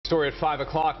Story at 5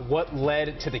 o'clock. What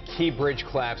led to the Key Bridge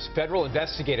collapse? Federal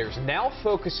investigators now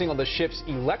focusing on the ship's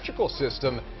electrical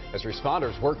system as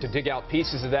responders work to dig out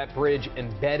pieces of that bridge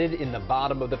embedded in the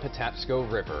bottom of the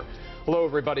Patapsco River. Hello,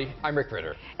 everybody. I'm Rick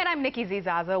Ritter. And I'm Nikki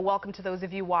Zizaza. Welcome to those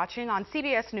of you watching on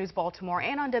CBS News Baltimore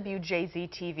and on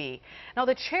WJZ TV. Now,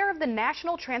 the chair of the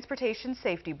National Transportation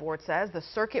Safety Board says the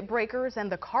circuit breakers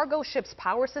and the cargo ship's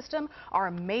power system are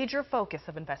a major focus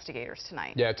of investigators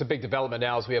tonight. Yeah, it's a big development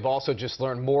now as we have also just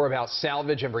learned more about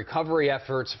salvage and recovery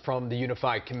efforts from the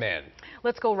Unified Command.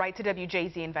 Let's go right to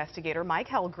WJZ investigator Mike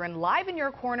Helgren live in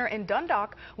your corner in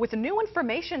Dundalk with new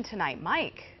information tonight.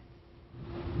 Mike.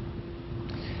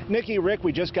 Nikki, Rick,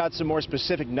 we just got some more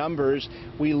specific numbers.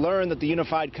 We learned that the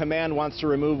Unified Command wants to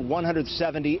remove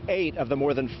 178 of the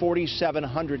more than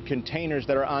 4,700 containers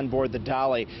that are on board the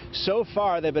Dolly. So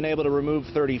far, they've been able to remove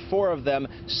 34 of them.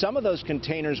 Some of those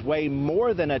containers weigh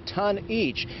more than a ton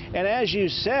each. And as you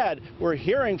said, we're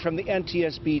hearing from the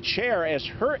NTSB chair as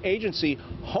her agency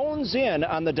hones in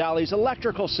on the Dolly's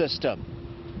electrical system.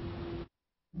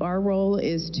 Our role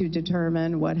is to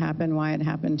determine what happened, why it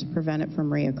happened, to prevent it from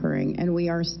reoccurring, and we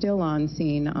are still on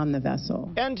scene on the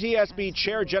vessel. NTSB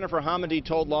Chair Jennifer Homendy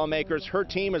told lawmakers her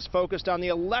team is focused on the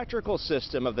electrical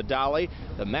system of the Dolly,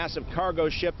 the massive cargo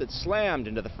ship that slammed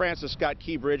into the Francis Scott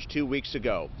Key Bridge 2 weeks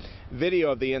ago. Video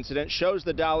of the incident shows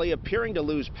the Dolly appearing to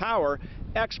lose power.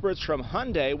 Experts from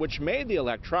Hyundai, which made the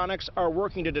electronics, are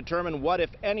working to determine what, if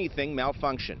anything,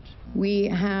 malfunctioned. We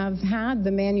have had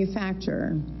the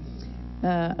manufacturer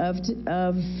of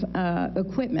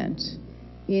equipment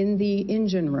in the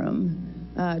engine room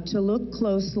to look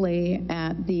closely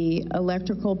at the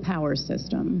electrical power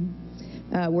system.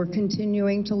 We're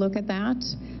continuing to look at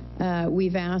that.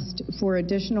 We've asked for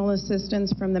additional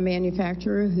assistance from the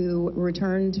manufacturer who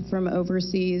returned from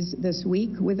overseas this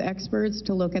week with experts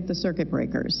to look at the circuit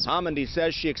breakers. Homendy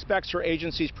says she expects her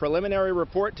agency's preliminary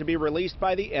report to be released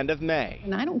by the end of May.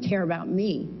 And I don't care about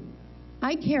me.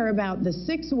 I care about the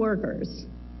 6 workers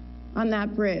on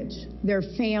that bridge, their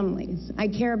families. I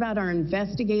care about our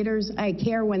investigators. I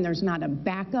care when there's not a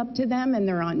backup to them and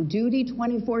they're on duty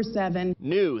 24/7.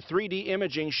 New 3D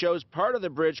imaging shows part of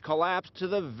the bridge collapsed to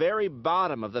the very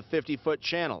bottom of the 50-foot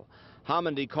channel.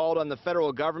 Homendy called on the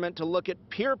federal government to look at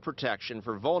peer protection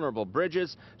for vulnerable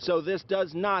bridges so this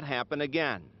does not happen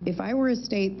again. If I were a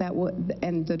state that would,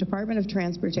 and the Department of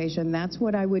Transportation, that's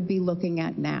what I would be looking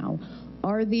at now.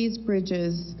 Are these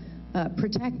bridges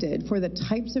protected for the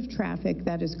types of traffic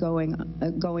that is going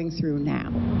through now?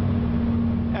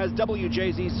 As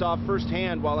WJZ saw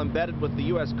firsthand while embedded with the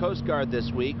U.S. Coast Guard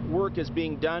this week, work is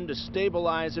being done to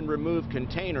stabilize and remove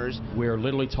containers. We're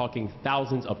literally talking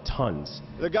thousands of tons.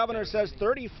 The governor says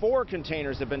 34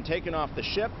 containers have been taken off the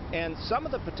ship, and some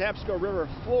of the Patapsco River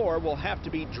floor will have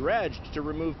to be dredged to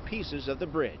remove pieces of the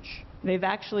bridge. They've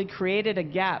actually created a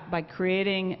gap by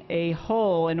creating a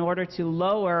hole in order to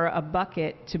lower a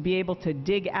bucket to be able to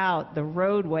dig out the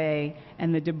roadway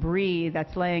and the debris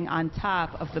that's laying on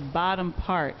top of the bottom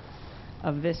part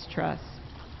of this truss.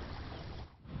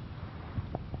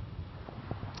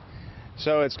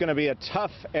 So it's going to be a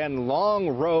tough and long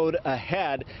road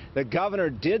ahead. The governor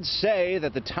did say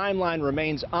that the timeline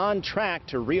remains on track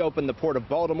to reopen the Port of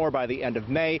Baltimore by the end of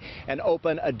May and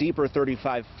open a deeper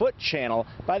 35-foot channel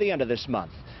by the end of this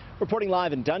month. Reporting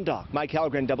live in Dundalk, Mike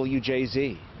Helgren,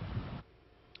 WJZ.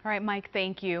 All right, Mike,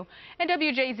 thank you. And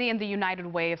WJZ and the United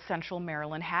Way of Central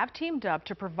Maryland have teamed up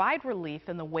to provide relief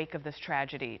in the wake of this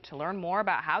tragedy. To learn more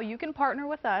about how you can partner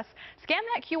with us, scan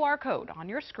that QR code on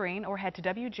your screen or head to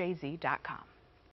WJZ.com.